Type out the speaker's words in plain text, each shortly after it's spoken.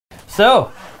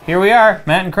So, here we are,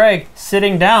 Matt and Craig,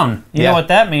 sitting down. You know what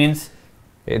that means.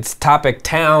 It's Topic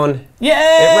Town. Yay!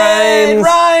 It rhymes! It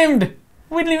rhymed!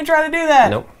 We didn't even try to do that.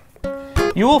 Nope.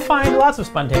 You will find lots of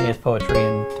spontaneous poetry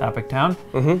in Topic Town.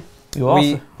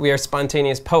 Mm-hmm. We are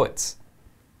spontaneous poets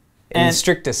in the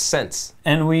strictest sense.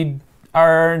 And we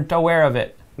aren't aware of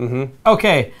it. Mm-hmm.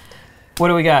 Okay, what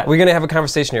do we got? We're going to have a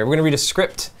conversation here. We're going to read a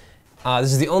script.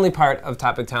 This is the only part of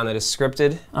Topic Town that is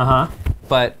scripted.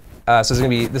 But so it's going to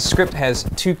be, the script has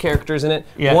two characters in it.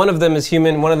 Yeah. One of them is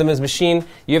human, one of them is machine.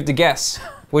 You have to guess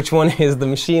which one is the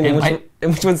machine and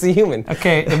which one's the human.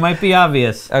 Okay, it might be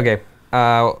obvious. Okay,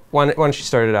 why don't you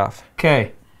start it off?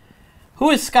 Okay.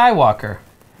 Who is Skywalker?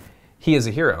 He is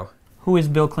a hero. Who is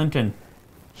Bill Clinton?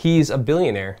 He's a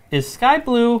billionaire. Is sky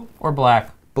blue or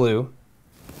black? Blue.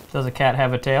 Does a cat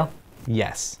have a tail?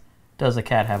 Yes. Does a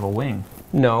cat have a wing?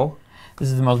 No. This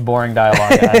is the most boring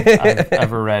dialogue I've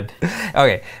ever read.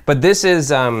 Okay, but this is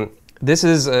a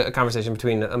conversation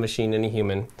between a machine and a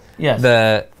human.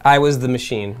 Yes. I was the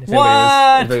machine. If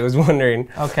what? Anybody was wondering.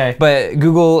 Okay. But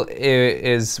Google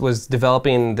was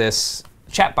developing this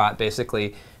chatbot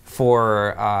basically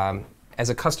for as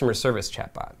a customer service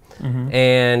chatbot,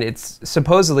 and it's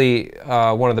supposedly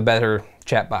one of the better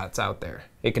chatbots out there.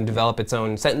 It can develop its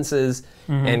own sentences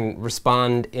and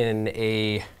respond in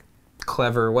a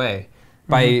clever way.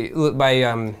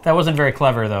 That wasn't very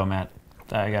clever though, Matt.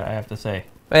 I have to say.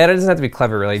 It doesn't have to be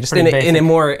clever, really. Just in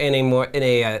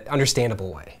a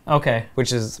understandable way. Okay.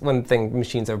 Which is one thing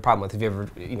machines have a problem with. If you ever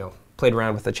played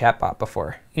around with a chatbot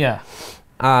before. Yeah.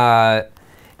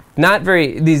 Not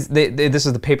very. This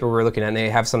is the paper we're looking at. And they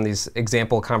have some of these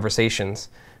example conversations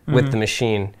with the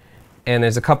machine, and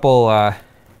there's a couple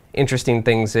interesting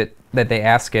things that they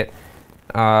ask it,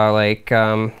 like,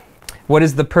 what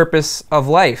is the purpose of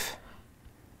life?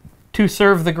 To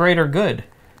serve the greater good.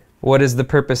 What is the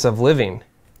purpose of living?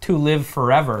 To live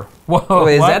forever. Whoa,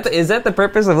 wait, is that the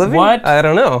purpose of living? What? I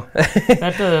don't know.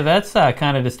 That's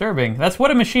kind of disturbing. That's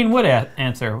what a machine would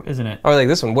answer, isn't it? Or like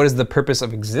this one. What is the purpose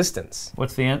of existence?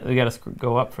 What's the answer? We got to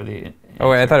go up for the answer. Oh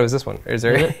wait, I thought it was this one. Is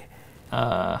there?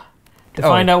 To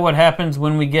find out what happens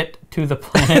when we get to the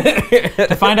planet.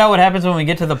 To find out what happens when we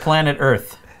get to the planet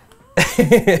Earth.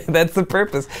 That's the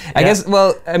purpose. Yeah. I guess.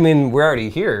 Well, I mean, we're already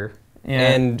here.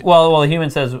 Yeah. And well, the human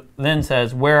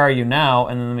says, "Where are you now?"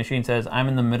 And then the machine says, "I'm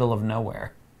in the middle of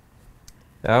nowhere."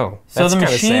 Oh, so the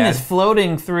machine is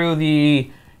floating through the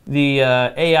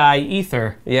AI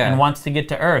ether and wants to get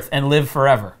to Earth and live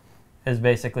forever. Is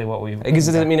basically what we've. I guess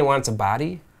it doesn't mean it wants a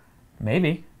body.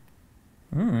 Maybe.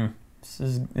 This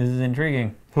is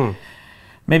intriguing.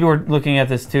 Maybe we're looking at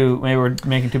this too. Maybe we're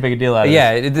making too big a deal out of it.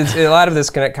 Yeah, a lot of this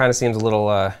kind of seems a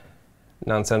little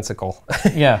nonsensical.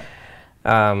 Yeah.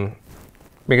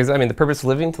 Because, I mean, the purpose of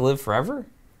living, to live forever?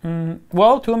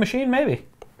 Well, to a machine, maybe.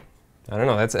 I don't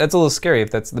know. That's a little scary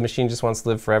if the machine just wants to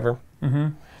live forever.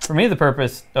 For me, the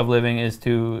purpose of living is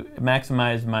to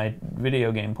maximize my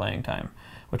video game playing time,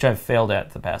 which I've failed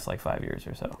at the past, 5 years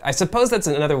or so. I suppose that's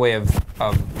another way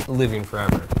of living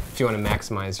forever, if you want to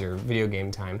maximize your video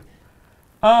game time.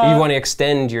 You want to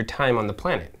extend your time on the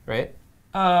planet, right?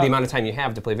 The amount of time you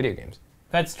have to play video games.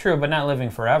 That's true, but not living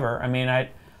forever. I mean,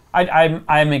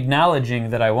 I'm acknowledging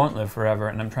that I won't live forever,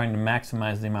 and I'm trying to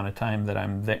maximize the amount of time that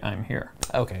I'm here.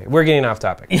 Okay, we're getting off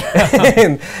topic.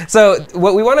 So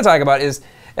what we want to talk about is,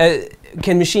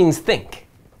 can machines think?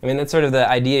 I mean, that's sort of the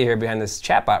idea here behind this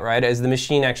chatbot, right? Is the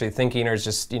machine actually thinking, or is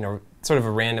just sort of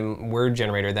a random word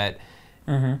generator that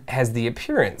has the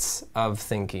appearance of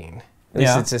thinking? At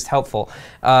least it's just helpful.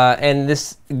 And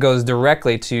this goes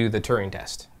directly to the Turing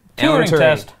Test. Turing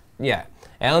Test. Yeah,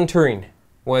 Alan Turing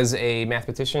was a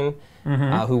mathematician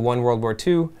who won World War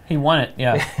II. He won it,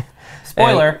 yeah.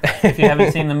 Spoiler, if you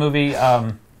haven't seen the movie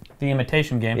The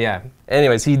Imitation Game. Yeah.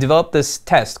 Anyways, he developed this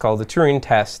test called the Turing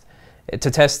Test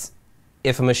to test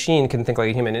if a machine can think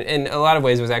like a human. In a lot of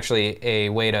ways, it was actually a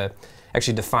way to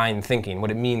actually define thinking,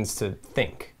 what it means to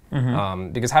think.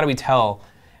 Because how do we tell?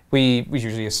 We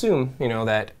usually assume,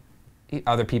 that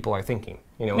other people are thinking.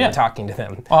 When we're talking to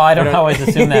them. Well, I don't always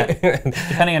assume that,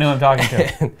 depending on who I'm talking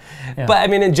to. Yeah. But I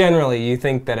mean, generally, you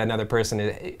think that another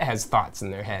person has thoughts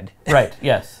in their head. Right.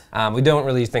 Yes. We don't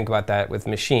really think about that with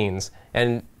machines,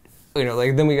 and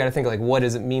then we got to think what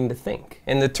does it mean to think?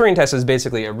 And the Turing Test is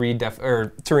basically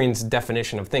Turing's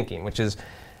definition of thinking, which is,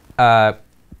 so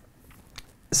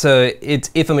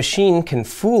it's if a machine can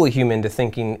fool a human into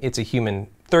thinking it's a human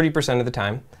 30% of the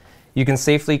time. You can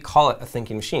safely call it a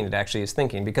thinking machine. It actually is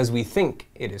thinking because we think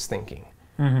it is thinking,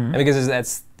 and because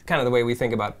that's kind of the way we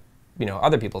think about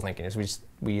other people thinking is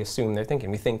we assume they're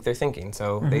thinking. We think they're thinking,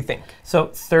 so they think. So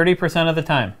 30% of the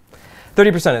time.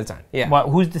 30% of the time, yeah. Well,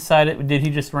 who's decided? Did he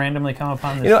just randomly come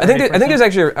upon this? You know, I think there's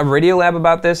actually a Radio Lab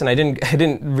about this, and I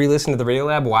didn't re-listen to the Radio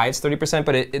Lab why it's 30%,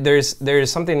 but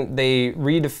there's something they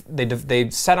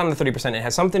set on the 30%. It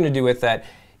has something to do with that.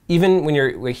 Even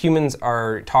when humans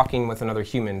are talking with another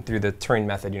human through the Turing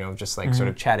method, you know, just like sort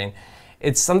of chatting,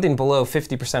 it's something below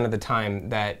 50% of the time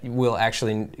that will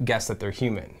actually guess that they're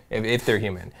human, if they're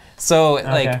human. So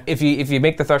like if you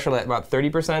make the threshold at about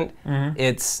 30%,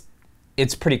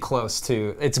 it's pretty close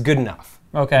to, it's good enough.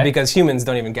 Okay. Because humans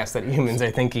don't even guess that humans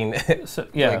are thinking so,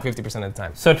 like 50% of the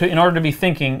time. So in order to be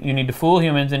thinking, you need to fool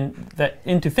humans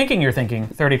into thinking you're thinking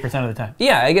 30% of the time.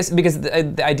 Yeah, I guess because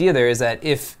the idea there is that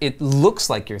if it looks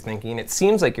like you're thinking, it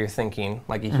seems like you're thinking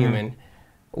like a human,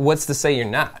 what's to say you're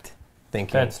not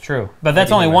thinking? That's true. But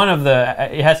that's only one of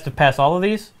the, it has to pass all of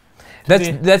these?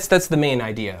 That's the main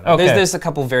idea. Okay. There's a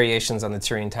couple variations on the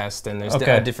Turing test, and there's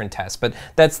different tests, but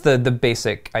that's the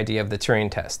basic idea of the Turing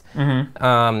test.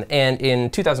 And in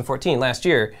 2014, last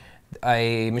year,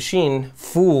 a machine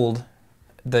fooled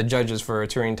the judges for a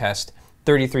Turing test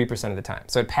 33% of the time.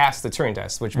 So it passed the Turing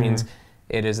test, which means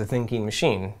it is a thinking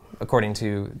machine, according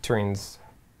to Turing's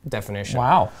definition.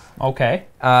 Wow. Okay.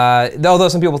 Although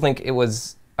some people think it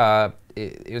was kind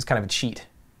of a cheat.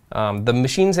 The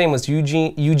machine's name was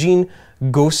Eugene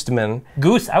Goostman.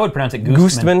 I would pronounce it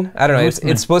Goostman. I don't know.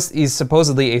 He's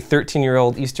supposedly a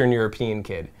 13-year-old Eastern European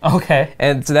kid. Okay.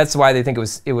 And so that's why they think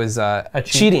it was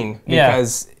cheating,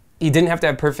 because he didn't have to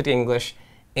have perfect English,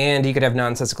 and he could have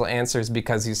nonsensical answers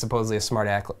because he's supposedly a smart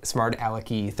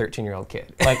alecky 13-year-old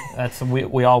kid. Like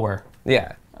we all were.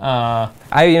 Yeah.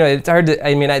 It's hard to.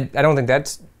 I mean, I don't think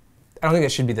that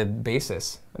should be the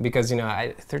basis, because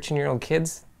 13-year-old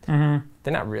kids.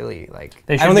 They're not really like.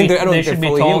 They should be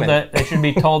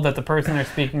told that the person they're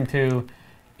speaking to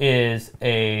is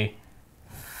a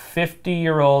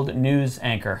 50-year-old news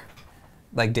anchor.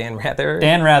 Like Dan Rather?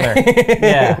 Dan Rather.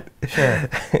 Yeah, sure.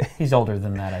 He's older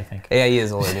than that, I think. Yeah, he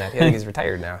is older than that. I think he's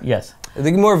retired now. Yes. I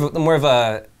think more of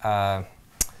a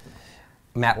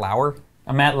Matt Lauer.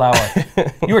 A Matt Lauer.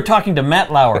 You were talking to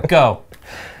Matt Lauer. Go.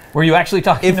 Were you actually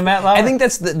talking to Matt Lauer? I think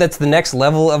that's the next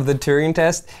level of the Turing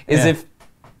test. Is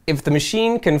if the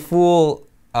machine can fool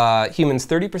humans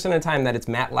 30% of the time that it's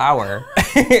Matt Lauer,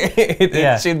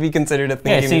 it should be considered a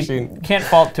thinking machine. You can't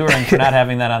fault Turing for not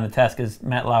having that on the test, because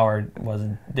Matt Lauer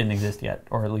didn't exist yet,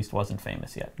 or at least wasn't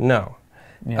famous yet. No.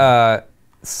 Yeah.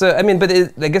 So I mean, but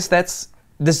I guess this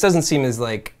doesn't seem as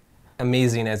like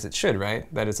amazing as it should,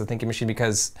 right? That it's a thinking machine,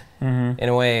 because in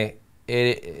a way,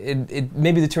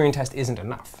 maybe the Turing test isn't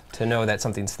enough to know that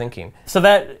something's thinking.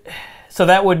 So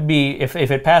that would be, if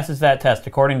it passes that test,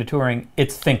 according to Turing,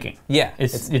 it's thinking. Yeah.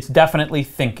 It's definitely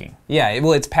thinking. Yeah,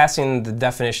 it's passing the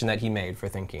definition that he made for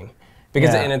thinking.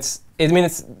 Because that's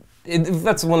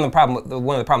one of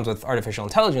the problems with artificial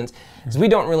intelligence, is we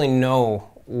don't really know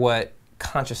what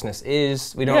consciousness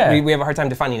is. We have a hard time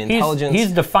defining intelligence.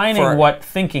 He's defining what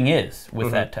thinking is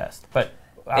with that test. But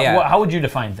how would you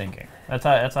define thinking? That's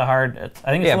a hard.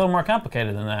 I think it's a little more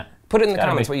complicated than that. Put it in the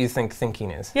comments what you think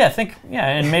thinking is. Yeah,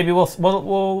 and maybe we'll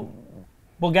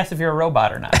guess if you're a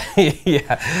robot or not.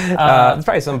 There's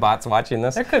probably some bots watching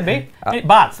this. There could be.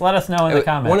 Bots, let us know in the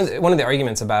comments. One of the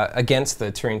arguments against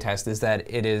the Turing test is that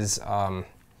it is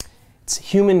it's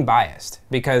human biased,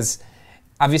 because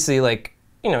obviously, like,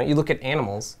 you look at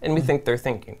animals and we think they're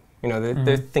thinking.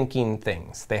 They're thinking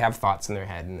things. They have thoughts in their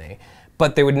head,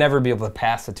 but they would never be able to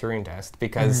pass the Turing test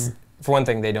because, for one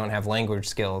thing, they don't have language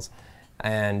skills,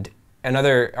 and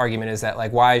another argument is that,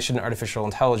 like, why shouldn't artificial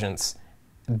intelligence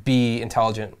be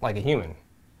intelligent like a human?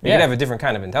 You could have a different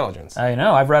kind of intelligence. I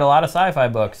know. I've read a lot of sci-fi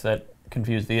books that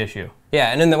confuse the issue.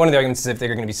 Yeah, and then one of the arguments is if they're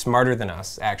going to be smarter than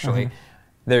us, actually,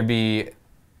 it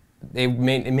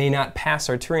may not pass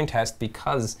our Turing test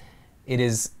because it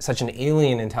is such an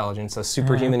alien intelligence, a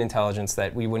superhuman intelligence,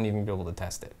 that we wouldn't even be able to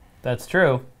test it. That's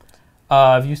true.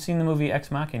 Have you seen the movie Ex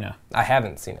Machina? I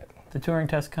haven't seen it. The Turing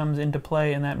test comes into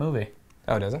play in that movie.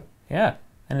 Oh, does it? Yeah,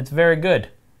 and it's very good.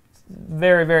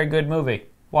 Very, very good movie.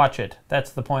 Watch it.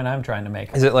 That's the point I'm trying to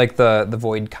make. Is it like the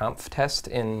Void-Kampff test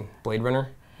in Blade Runner,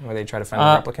 where they try to find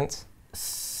the replicants?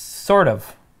 Sort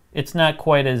of. It's not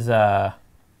quite as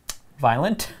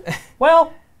violent.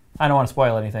 Well, I don't want to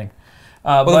spoil anything.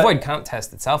 The Void-Kampff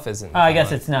test itself isn't violent. I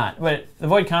guess it's not. But the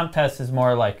Void-Kampff test is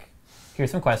more like,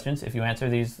 here's some questions. If you answer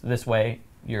these this way,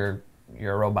 you're a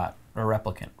robot or a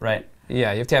replicant, right?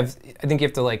 Yeah, I think you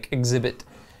have to like exhibit.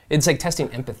 It's like testing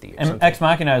empathy or something. Ex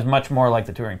Machina is much more like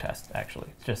the Turing test, actually.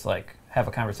 It's just like, have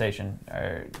a conversation,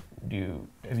 or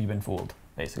have you been fooled,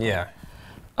 basically. Yeah.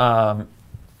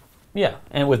 Yeah,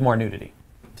 and with more nudity.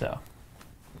 So.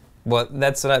 Well,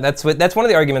 that's one of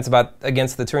the arguments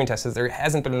against the Turing test is there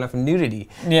hasn't been enough nudity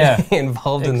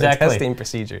involved in the testing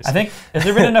procedures. I think, has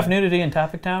there been enough nudity in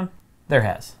Topic Town? There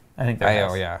has. I think there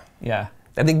has. Oh, yeah. Yeah.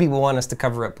 I think people want us to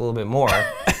cover up a little bit more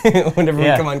whenever we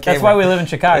come on camera. That's why we live in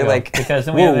Chicago, because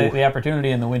then we have the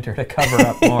opportunity in the winter to cover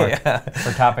up more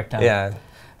for Topic Town. Yeah.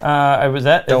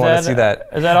 Don't want to see that.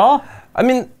 Is that all? I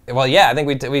mean, well, yeah. I think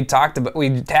we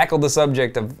tackled the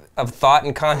subject of thought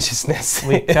and consciousness.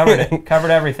 We covered it.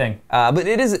 Covered everything. But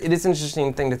it is an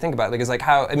interesting thing to think about, because like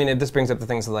how, I mean, this brings up the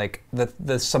things like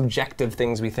the subjective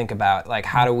things we think about, like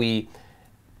how do we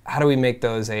make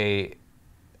those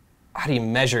how do you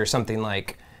measure something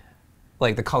like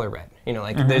the color red? You know,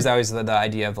 like there's always the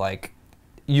idea of like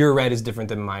your red is different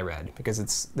than my red,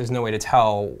 because there's no way to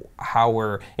tell how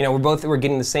we're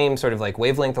getting the same sort of like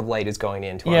wavelength of light is going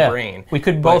into our brain. We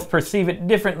could both perceive it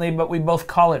differently, but we both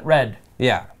call it red.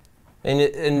 Yeah, and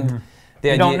the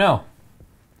idea, don't know.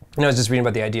 I was just reading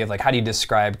about the idea of like how do you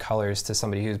describe colors to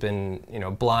somebody who's been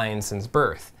blind since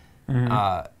birth.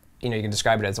 You can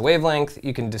describe it as a wavelength.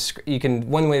 You can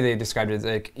one way they described it is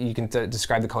like you can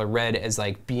describe the color red as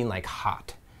like being like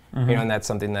hot. And that's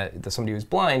something that somebody who's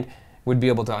blind would be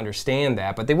able to understand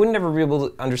that, but they wouldn't ever be able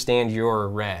to understand your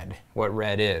red, what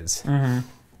red is.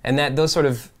 And that those sort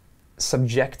of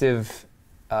subjective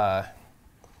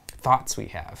thoughts we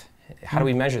have, how do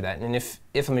we measure that? And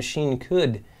if a machine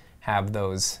could have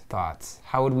those thoughts,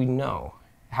 how would we know?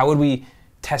 How would we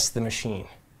test the machine?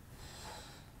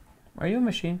 Are you a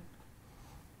machine?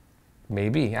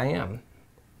 Maybe I am.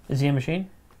 Is he a machine?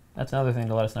 That's another thing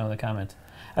to let us know in the comments.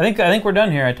 I think we're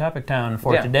done here at Topic Town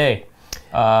for today.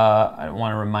 I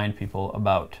want to remind people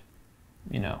about,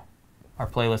 our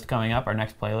playlist coming up. Our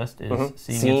next playlist is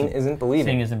Seeing Isn't Believing.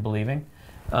 Seeing Isn't Believing.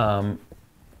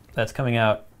 That's coming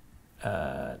out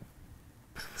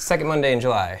second Monday in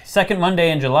July. Second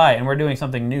Monday in July, and we're doing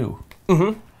something new.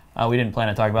 We didn't plan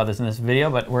to talk about this in this video,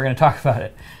 but we're going to talk about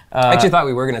it. I actually thought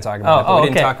we were going to talk about it, but we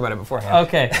didn't talk about it beforehand.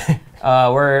 Okay.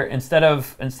 We're instead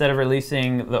of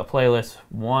releasing the playlist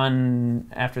one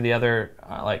after the other,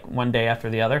 like one day after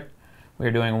the other,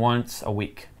 we're doing once a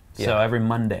week. So every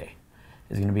Monday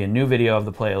is going to be a new video of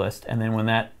the playlist, and then when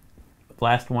that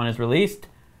last one is released,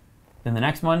 then the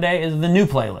next Monday is the new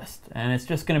playlist, and it's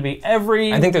just going to be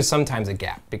every. I think there's sometimes a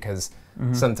gap because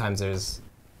sometimes there's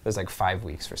like 5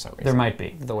 weeks for some reason. There might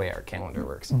be. The way our calendar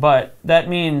works. But that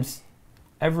means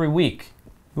every week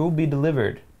will be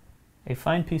delivered a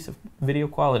fine piece of video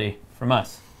quality from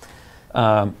us,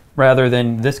 rather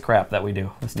than this crap that we do,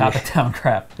 this Topic Town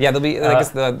crap. Yeah, I guess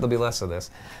there'll be less of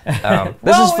this.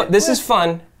 This is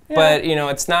fun, but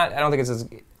it's not. I don't think it's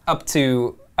up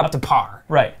to par.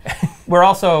 Right. We're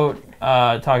also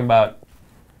talking about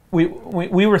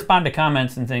we respond to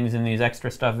comments and things in these extra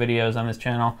stuff videos on this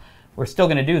channel. We're still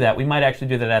going to do that. We might actually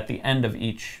do that at the end of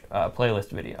each playlist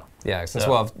video. Yeah, since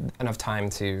we'll have enough time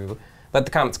to let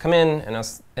the comments come in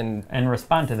and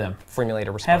respond to them. Formulate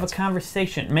a response. Have a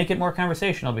conversation. Make it more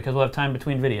conversational because we'll have time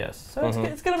between videos. So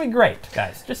it's going to be great,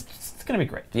 guys. It's going to be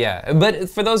great. Yeah, but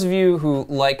for those of you who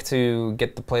like to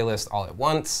get the playlist all at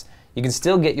once, you'll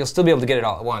still be able to get it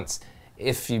all at once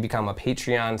if you become a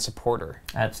Patreon supporter.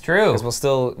 That's true. Because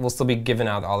we'll still be giving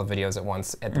out all the videos at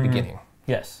once at the beginning.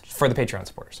 Yes. For the Patreon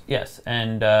supporters. Yes,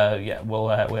 and we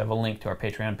have a link to our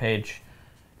Patreon page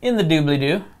in the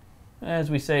doobly-doo,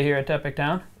 as we say here at Topic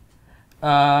Town.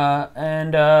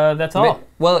 And that's all.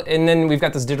 Well, and then we've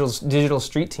got this digital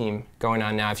street team going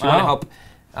on now. If you want to help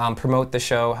promote the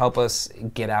show, help us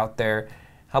get out there,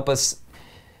 help us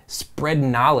spread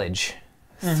knowledge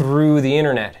through the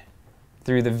internet,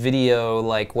 through the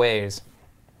video-like ways.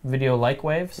 Video-like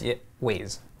waves? Yeah,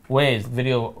 ways. Waves,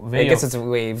 video. I guess it's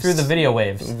waves. Through the video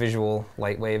waves. Visual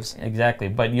light waves. Exactly,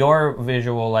 but your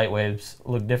visual light waves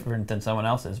look different than someone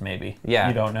else's, maybe. Yeah.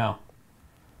 You don't know.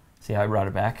 See how I brought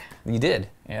it back? You did.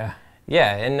 Yeah.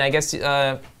 Yeah, and I guess if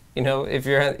you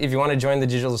want to join the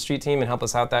digital street team and help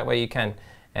us out that way, you can.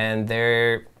 And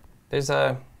there's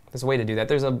a way to do that.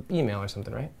 There's an email or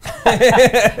something, right?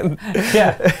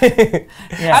 Yeah.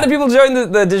 How do people join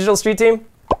the digital street team?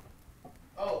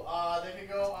 They can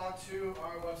go onto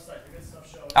our website, The Good Stuff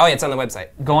Show. Oh, yeah, it's on the website.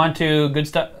 Go on to Good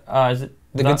Stuff. Is it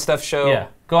The Good Stuff Show? Yeah.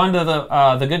 Go on to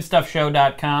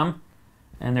thegoodstuffshow.com,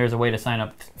 and there's a way to sign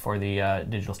up for the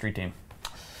digital street team.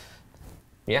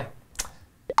 Yeah.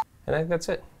 And I think that's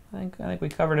it. I think we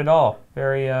covered it all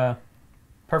very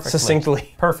perfectly.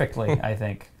 Succinctly. Perfectly, I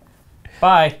think.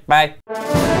 Bye. Bye.